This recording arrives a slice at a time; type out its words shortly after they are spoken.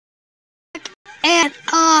And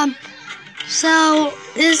so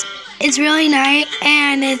it's really night,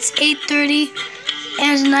 and it's 8:30,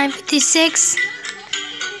 and it's 9:56,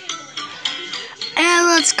 and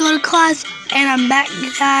let's go to class. And I'm back,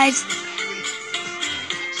 guys.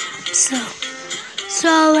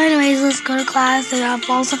 So anyways, let's go to class, and I'll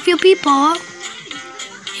follow a few people.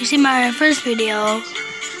 You see my first video,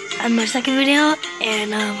 and my second video,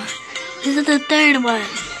 and this is the third one.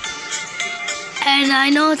 And I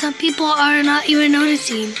know some people are not even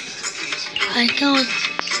noticing. I go,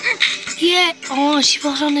 yeah. Oh, she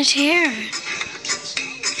falls on the chair.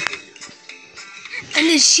 And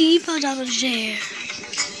then she fell down the chair.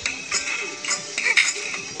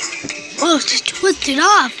 Oh, she twisted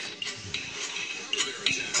off.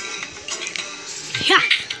 Yeah.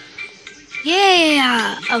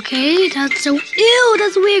 Yeah. Okay, that's so. Ew,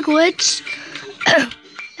 that's a weird glitch.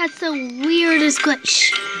 That's the weirdest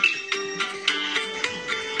glitch.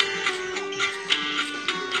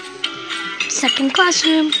 Second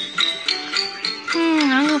classroom.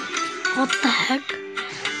 I'm gonna. What the heck?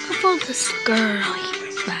 How about this girl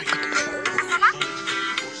back?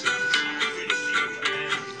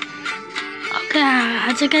 Okay, I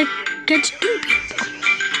have to get 3 people.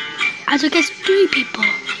 I have to get 3 people.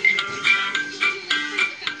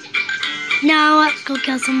 Now let's go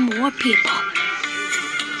kill some more people.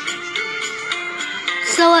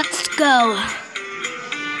 So let's go.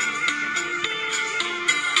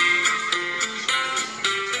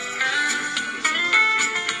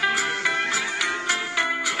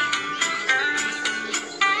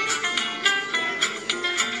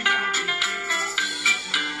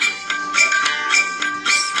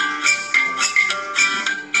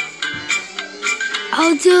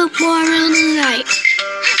 I'll do it more around the night.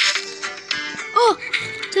 Oh,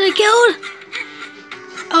 did I killed?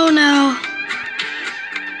 Oh no.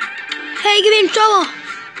 Hey, get me in trouble.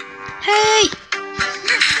 Hey.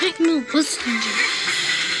 Hey, move, listen to you.